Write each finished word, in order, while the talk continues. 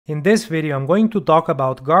In this video, I'm going to talk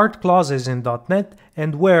about guard clauses in .NET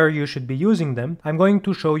and where you should be using them. I'm going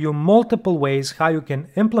to show you multiple ways how you can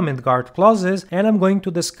implement guard clauses, and I'm going to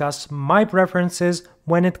discuss my preferences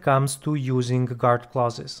when it comes to using guard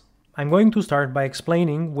clauses. I'm going to start by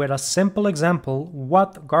explaining with a simple example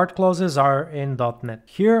what guard clauses are in .NET.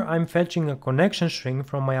 Here I'm fetching a connection string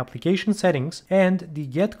from my application settings, and the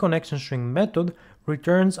getConnectionString method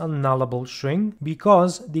returns a nullable string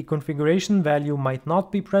because the configuration value might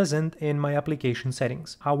not be present in my application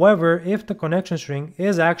settings. However, if the connection string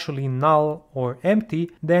is actually null or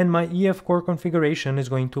empty, then my EF core configuration is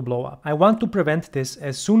going to blow up. I want to prevent this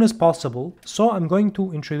as soon as possible, so I'm going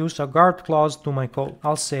to introduce a guard clause to my code.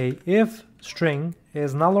 I'll say if string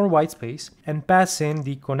is null or whitespace and pass in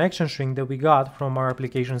the connection string that we got from our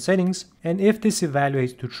application settings, and if this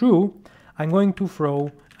evaluates to true, I'm going to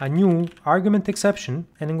throw a new argument exception,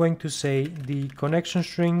 and I'm going to say the connection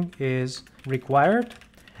string is required,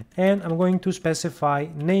 and I'm going to specify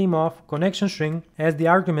name of connection string as the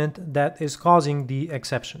argument that is causing the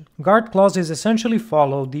exception. Guard clauses essentially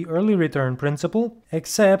follow the early return principle,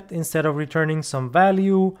 except instead of returning some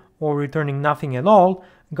value or returning nothing at all,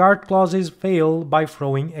 guard clauses fail by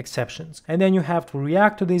throwing exceptions, and then you have to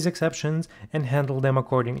react to these exceptions and handle them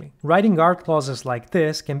accordingly. Writing guard clauses like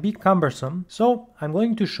this can be cumbersome, so I'm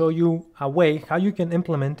going to show you a way how you can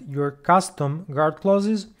implement your custom guard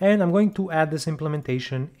clauses, and I'm going to add this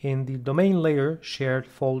implementation in the domain layer shared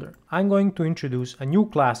folder. I'm going to introduce a new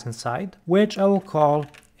class inside, which I will call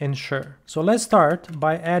ensure. So let's start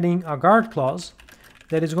by adding a guard clause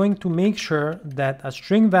that is going to make sure that a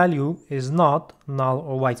string value is not null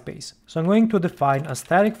or whitespace. So I'm going to define a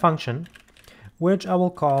static function, which I will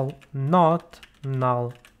call not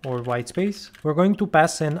null or whitespace. We're going to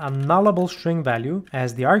pass in a nullable string value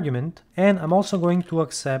as the argument, and I'm also going to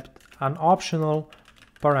accept an optional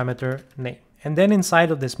parameter name. And then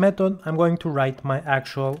inside of this method, I'm going to write my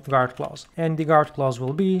actual guard clause. And the guard clause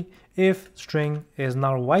will be if string is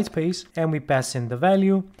null or whitespace, and we pass in the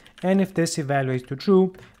value, and if this evaluates to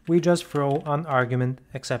true, we just throw an argument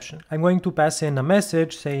exception. I'm going to pass in a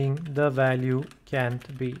message saying the value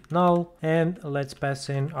can't be null, and let's pass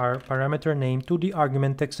in our parameter name to the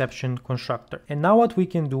argument exception constructor. And now what we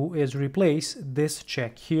can do is replace this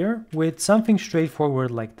check here with something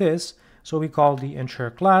straightforward like this. So we call the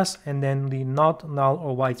ensure class and then the not null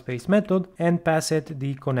or whitespace method and pass it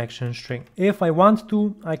the connection string. If I want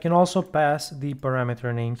to, I can also pass the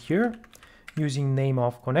parameter name here using name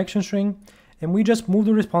of connection string, and we just move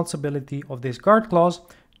the responsibility of this guard clause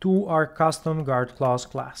to our custom guard clause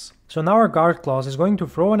class. So now our guard clause is going to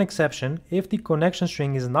throw an exception if the connection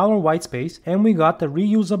string is null or whitespace, and we got a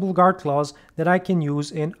reusable guard clause that I can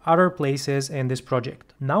use in other places in this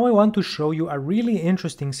project. Now I want to show you a really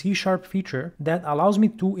interesting C# feature that allows me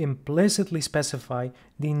to implicitly specify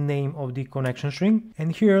the name of the connection string,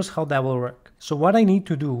 and here's how that will work. So what I need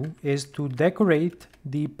to do is to decorate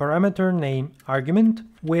the parameter name argument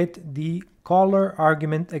with the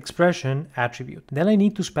CallerArgumentExpression attribute. Then I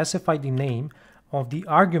need to specify the name of the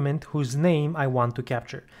argument whose name I want to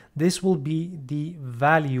capture. This will be the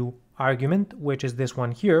value argument, which is this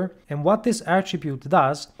one here. And what this attribute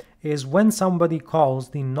does is when somebody calls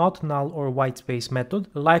the not null or whitespace method,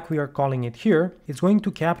 like we are calling it here, it's going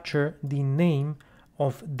to capture the name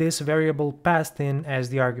of this variable passed in as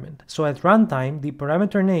the argument. So at runtime, the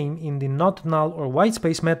parameter name in the not null or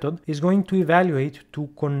whitespace method is going to evaluate to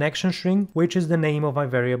connection string, which is the name of my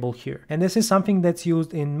variable here. And this is something that's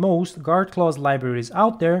used in most guard clause libraries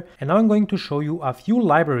out there. And now I'm going to show you a few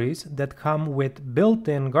libraries that come with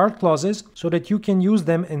built-in guard clauses so that you can use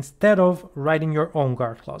them instead of writing your own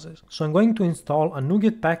guard clauses. So I'm going to install a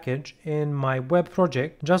NuGet package in my web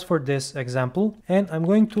project just for this example, and I'm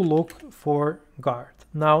going to look for guard.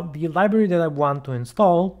 Now the library that I want to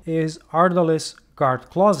install is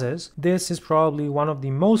Ardalis.GuardClauses. This is probably one of the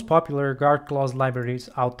most popular guard clause libraries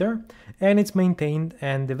out there, and it's maintained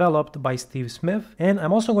and developed by Steve Smith. And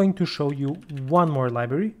I'm also going to show you one more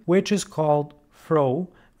library, which is called Throw.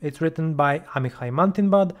 It's written by Amichai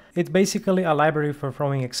Mantinbad. It's basically a library for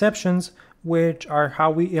throwing exceptions, which are how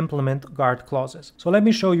we implement guard clauses. So let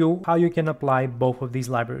me show you how you can apply both of these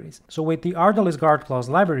libraries. So with the Ardalis guard clause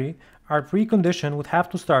library, our precondition would have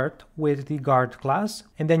to start with the guard class,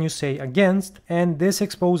 and then you say against, and this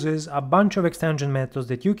exposes a bunch of extension methods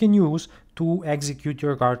that you can use to execute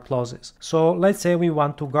your guard clauses. So let's say we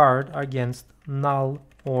want to guard against null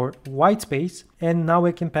or whitespace, and now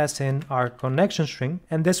we can pass in our connection string,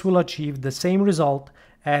 and this will achieve the same result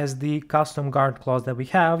as the custom guard clause that we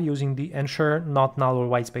have using the ensure not null or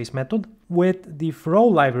whitespace method. With the throw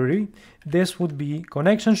library, this would be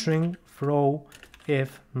connection string throw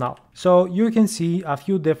if null. So you can see a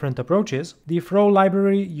few different approaches. The throw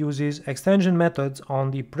library uses extension methods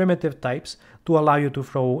on the primitive types to allow you to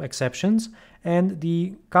throw exceptions, and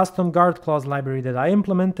the custom guard clause library that I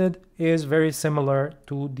implemented is very similar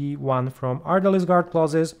to the one from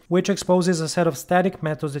Ardalis.GuardClauses, which exposes a set of static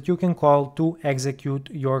methods that you can call to execute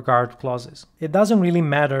your guard clauses. It doesn't really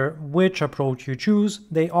matter which approach you choose,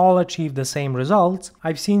 they all achieve the same results.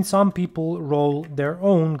 I've seen some people roll their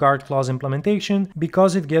own guard clause implementation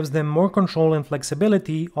because it gives them more control and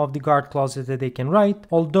flexibility of the guard clauses that they can write,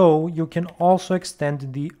 although you can also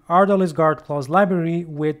extend the Ardalis.GuardClause library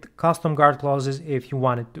with custom guard clauses if you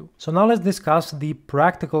wanted to. So now let's discuss the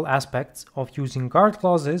practical aspects of using guard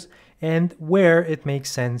clauses and where it makes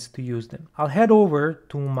sense to use them. I'll head over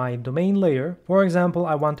to my domain layer. For example,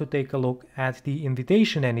 I want to take a look at the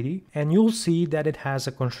invitation entity, and you'll see that it has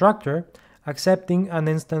a constructor accepting an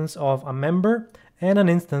instance of a member and an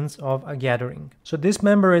instance of a gathering. So this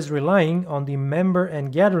member is relying on the member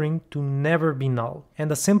and gathering to never be null.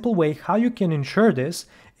 And a simple way how you can ensure this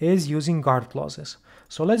is using guard clauses.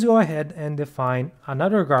 So let's go ahead and define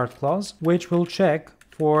another guard clause which will check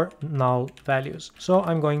for null values. So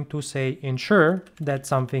I'm going to say ensure that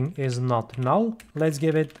something is not null. Let's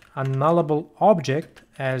give it a nullable object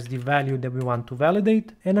as the value that we want to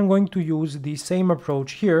validate, and I'm going to use the same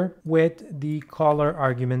approach here with the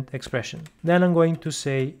CallerArgumentExpression. Then I'm going to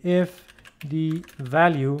say if the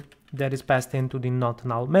value that is passed into the not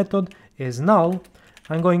null method is null,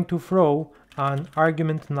 I'm going to throw an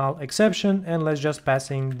argument null exception, and let's just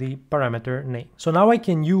pass in the parameter name. So now I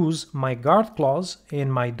can use my guard clause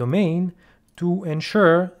in my domain to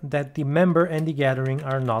ensure that the member and the gathering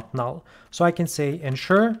are not null. So I can say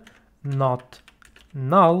ensure not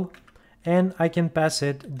null, and I can pass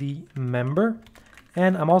it the member,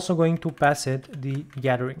 and I'm also going to pass it the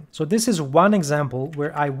gathering. So this is one example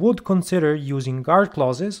where I would consider using guard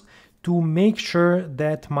clauses to make sure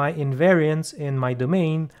that my invariants in my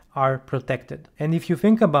domain are protected. And if you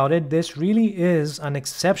think about it, this really is an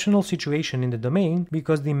exceptional situation in the domain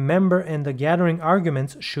because the member and the gathering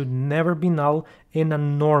arguments should never be null in a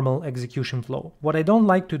normal execution flow. What I don't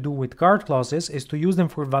like to do with guard clauses is to use them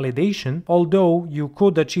for validation, although you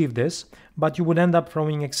could achieve this, but you would end up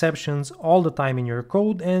throwing exceptions all the time in your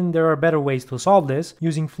code, and there are better ways to solve this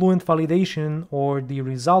using fluent validation or the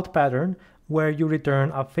result pattern, where you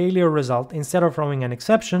return a failure result instead of throwing an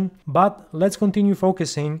exception. But let's continue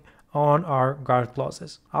focusing on our guard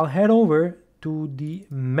clauses. I'll head over to the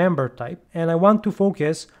member type, and I want to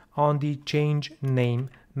focus on the change name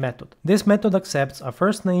method. This method accepts a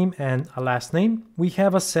first name and a last name. We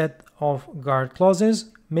have a set of guard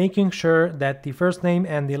clauses making sure that the first name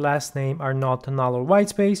and the last name are not null or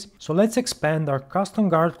whitespace. So let's expand our custom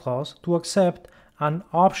guard clause to accept an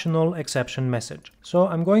optional exception message. So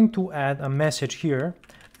I'm going to add a message here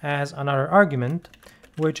as another argument,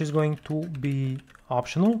 which is going to be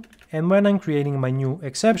optional. And when I'm creating my new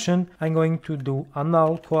exception, I'm going to do a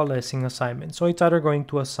null coalescing assignment. So it's either going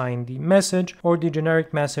to assign the message or the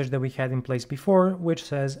generic message that we had in place before, which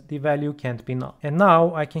says the value can't be null. And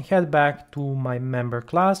now I can head back to my member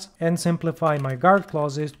class and simplify my guard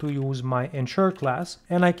clauses to use my ensure class.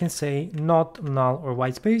 And I can say not null or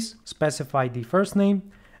whitespace, specify the first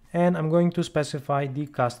name, and I'm going to specify the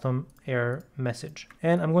custom error message.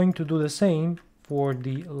 And I'm going to do the same for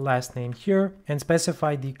the last name here and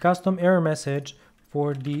specify the custom error message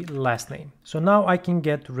for the last name. So now I can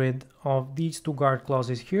get rid of these two guard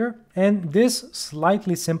clauses here, and this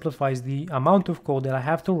slightly simplifies the amount of code that I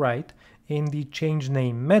have to write in the change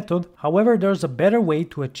name method. However, there's a better way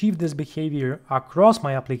to achieve this behavior across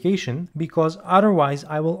my application, because otherwise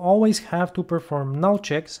I will always have to perform null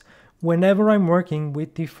checks whenever I'm working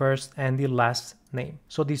with the first and the last name.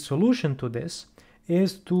 So the solution to this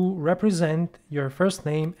is to represent your first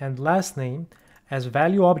name and last name as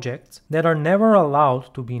value objects that are never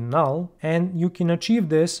allowed to be null, and you can achieve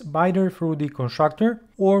this either through the constructor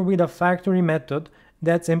or with a factory method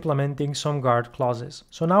that's implementing some guard clauses.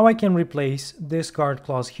 So now I can replace this guard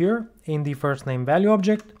clause here in the first name value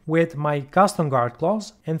object with my custom guard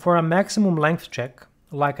clause, and for a maximum length check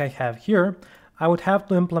like I have here, I would have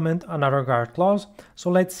to implement another guard clause. So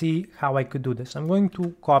let's see how I could do this. I'm going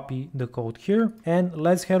to copy the code here, and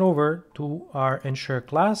let's head over to our ensure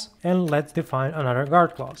class and let's define another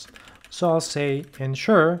guard clause. So I'll say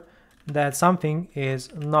ensure that something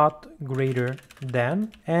is not greater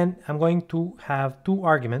than, and I'm going to have two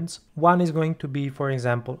arguments. One is going to be, for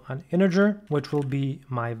example, an integer, which will be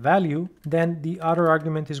my value. Then the other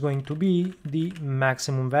argument is going to be the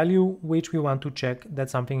maximum value, which we want to check that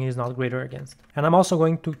something is not greater against. And I'm also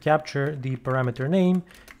going to capture the parameter name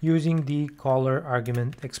using the caller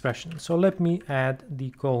argument expression. So let me add the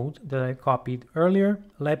code that I copied earlier.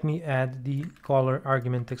 Let me add the caller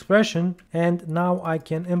argument expression, and now I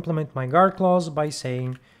can implement my guard clause by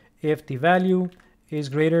saying if the value is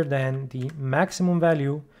greater than the maximum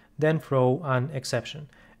value, then throw an exception.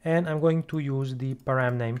 And I'm going to use the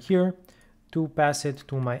param name here to pass it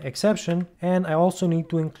to my exception, and I also need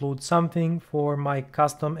to include something for my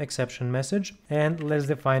custom exception message. And let's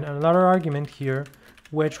define another argument here,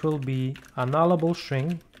 which will be a nullable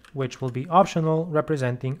string, which will be optional,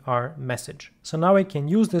 representing our message. So now I can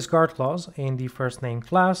use this guard clause in the first name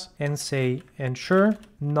class and say ensure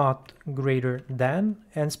not greater than,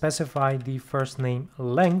 and specify the first name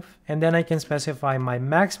length, and then I can specify my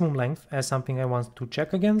maximum length as something I want to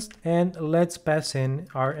check against, and let's pass in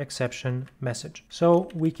our exception message. So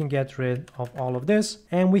we can get rid of all of this,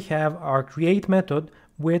 and we have our create method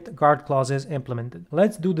with guard clauses implemented.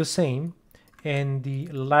 Let's do the same in the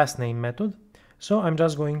last name method. So I'm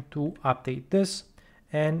just going to update this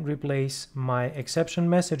and replace my exception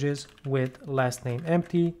messages with last name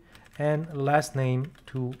empty and last name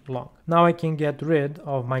too long. Now I can get rid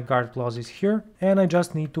of my guard clauses here, and I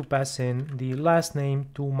just need to pass in the last name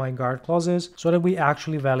to my guard clauses so that we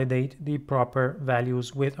actually validate the proper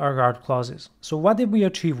values with our guard clauses. So what did we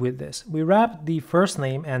achieve with this? We wrapped the first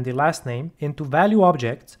name and the last name into value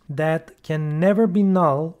objects that can never be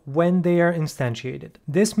null when they are instantiated.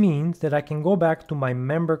 This means that I can go back to my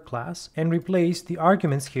member class and replace the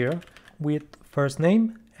arguments here with first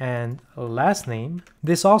name and last name.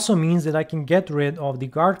 This also means that I can get rid of the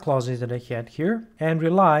guard clauses that I had here and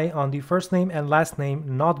rely on the first name and last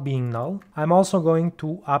name not being null. I'm also going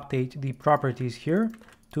to update the properties here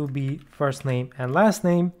to be first name and last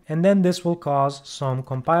name, and then this will cause some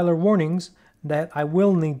compiler warnings that I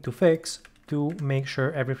will need to fix to make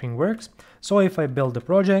sure everything works. So if I build the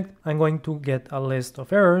project, I'm going to get a list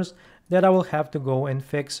of errors that I will have to go and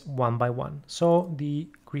fix one by one. So the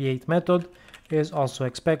create method is also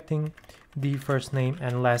expecting the first name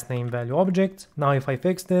and last name value objects. Now if I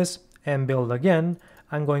fix this and build again,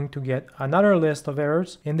 I'm going to get another list of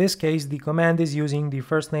errors. In this case, the command is using the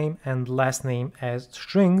first name and last name as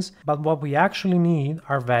strings, but what we actually need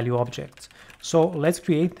are value objects. So let's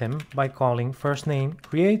create them by calling first name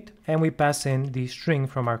create, and we pass in the string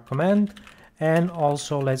from our command. And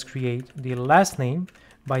also let's create the last name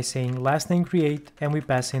by saying last name create, and we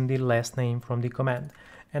pass in the last name from the command.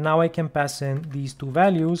 And now I can pass in these two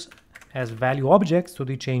values as value objects to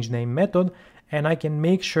the change name method, and I can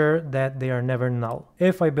make sure that they are never null.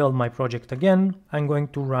 If I build my project again, I'm going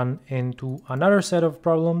to run into another set of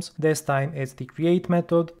problems. This time it's the create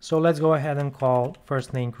method. So let's go ahead and call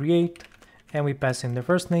first name create, and we pass in the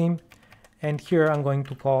first name. And here I'm going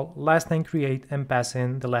to call last name create and pass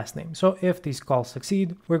in the last name. So if these calls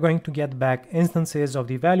succeed, we're going to get back instances of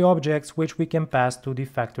the value objects which we can pass to the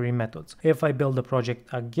factory methods. If I build the project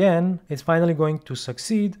again, it's finally going to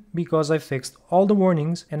succeed because I fixed all the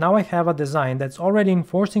warnings, and now I have a design that's already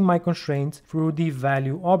enforcing my constraints through the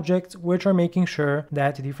value objects, which are making sure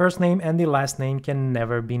that the first name and the last name can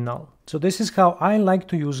never be null. So this is how I like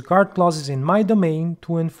to use guard clauses in my domain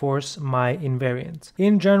to enforce my invariants.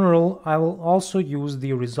 In general, I will also use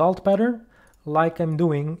the result pattern like I'm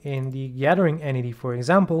doing in the gathering entity, for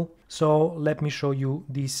example. So let me show you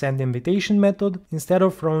the send invitation method. Instead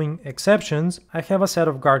of throwing exceptions, I have a set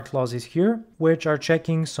of guard clauses here, which are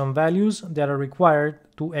checking some values that are required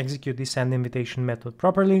to execute the send invitation method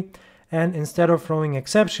properly. And instead of throwing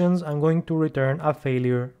exceptions, I'm going to return a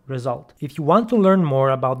failure result. If you want to learn more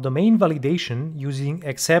about domain validation using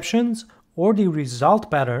exceptions or the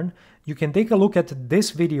result pattern, you can take a look at this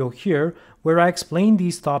video here where I explain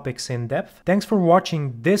these topics in depth. Thanks for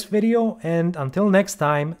watching this video, and until next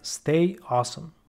time, stay awesome.